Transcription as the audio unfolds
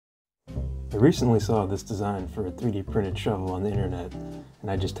I recently saw this design for a 3D printed shovel on the internet, and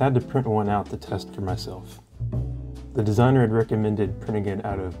I just had to print one out to test for myself. The designer had recommended printing it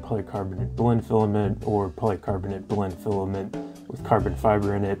out of polycarbonate blend filament or polycarbonate blend filament with carbon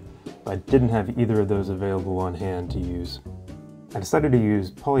fiber in it, but I didn't have either of those available on hand to use. I decided to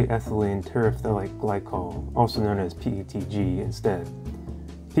use polyethylene terephthalate glycol, also known as PETG, instead.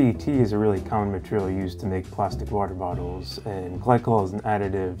 PET is a really common material used to make plastic water bottles, and glycol is an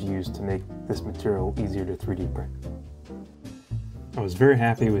additive used to make this material easier to 3D print. I was very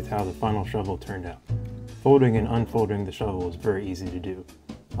happy with how the final shovel turned out. Folding and unfolding the shovel is very easy to do.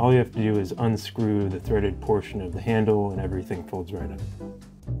 All you have to do is unscrew the threaded portion of the handle and everything folds right up.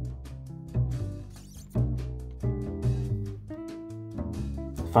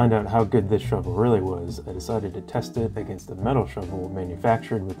 To find out how good this shovel really was, I decided to test it against a metal shovel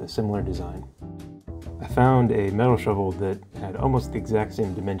manufactured with a similar design. I found a metal shovel that had almost the exact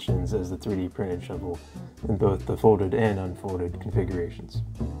same dimensions as the 3D printed shovel in both the folded and unfolded configurations.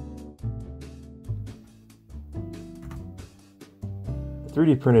 The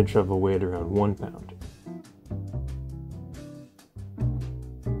 3D printed shovel weighed around 1 pound.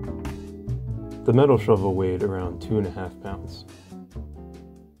 The metal shovel weighed around 2.5 pounds.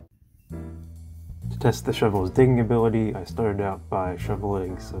 To test the shovel's digging ability, I started out by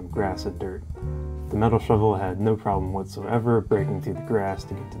shoveling some grass and dirt. The metal shovel had no problem whatsoever breaking through the grass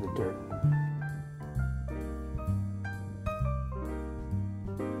to get to the dirt.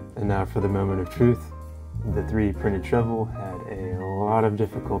 And now for the moment of truth. The 3D printed shovel had a lot of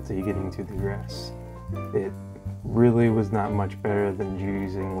difficulty getting through the grass. It really was not much better than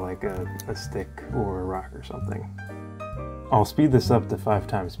using like a stick or a rock or something. I'll speed this up to 5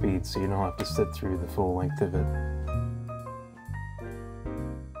 times speed so you don't have to sit through the full length of it.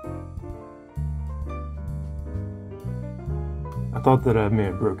 I thought that I may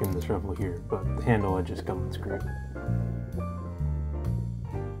have broken the shovel here, but the handle had just come unscrewed.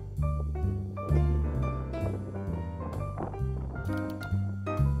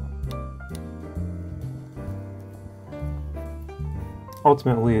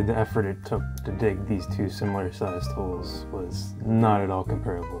 Ultimately, the effort it took to dig these two similar sized holes was not at all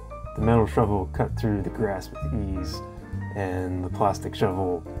comparable. The metal shovel cut through the grass with ease, and the plastic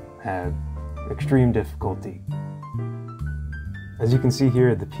shovel had extreme difficulty. As you can see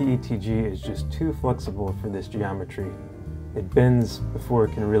here, the PETG is just too flexible for this geometry. It bends before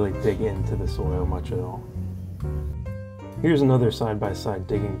it can really dig into the soil much at all. Here's another side-by-side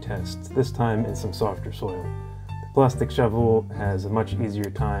digging test, this time in some softer soil. The plastic shovel has a much easier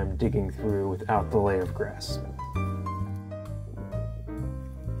time digging through without the layer of grass.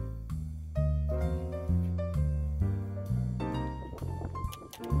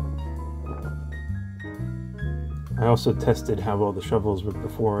 I also tested how well the shovels would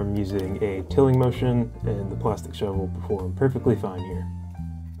perform using a tilling motion, and the plastic shovel performed perfectly fine here.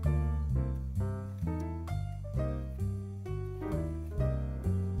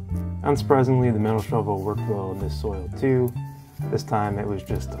 Unsurprisingly, the metal shovel worked well in this soil too. This time it was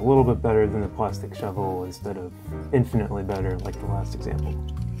just a little bit better than the plastic shovel instead of infinitely better like the last example.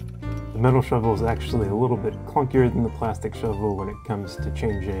 The metal shovel is actually a little bit clunkier than the plastic shovel when it comes to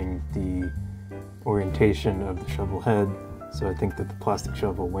changing the orientation of the shovel head, so I think that the plastic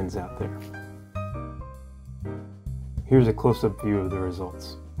shovel wins out there. Here's a close-up view of the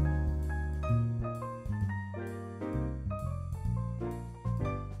results.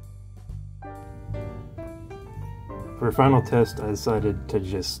 For a final test, I decided to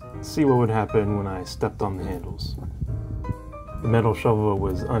just see what would happen when I stepped on the handles. The metal shovel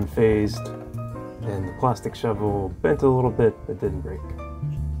was unfazed, and the plastic shovel bent a little bit but didn't break.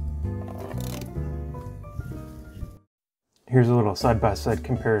 Here's a little side-by-side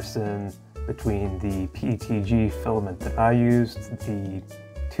comparison between the PETG filament that I used, the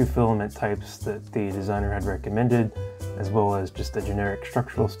 2 filament types that the designer had recommended, as well as just a generic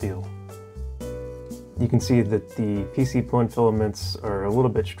structural steel. You can see that the PC blend filaments are a little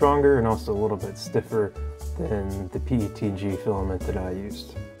bit stronger and also a little bit stiffer than the PETG filament that I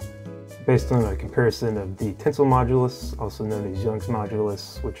used. Based on a comparison of the tensile modulus, also known as Young's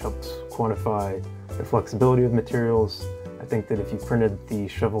modulus, which helps quantify the flexibility of materials, I think that if you printed the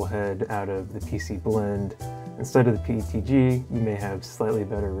shovel head out of the PC blend instead of the PETG, you may have slightly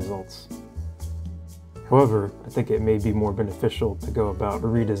better results. However, I think it may be more beneficial to go about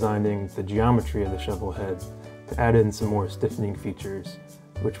redesigning the geometry of the shovel head to add in some more stiffening features,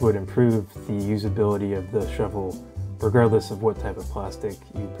 which would improve the usability of the shovel regardless of what type of plastic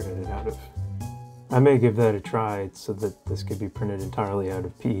you printed it out of. I may give that a try so that this could be printed entirely out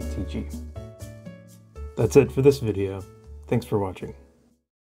of PETG. That's it for this video. Thanks for watching.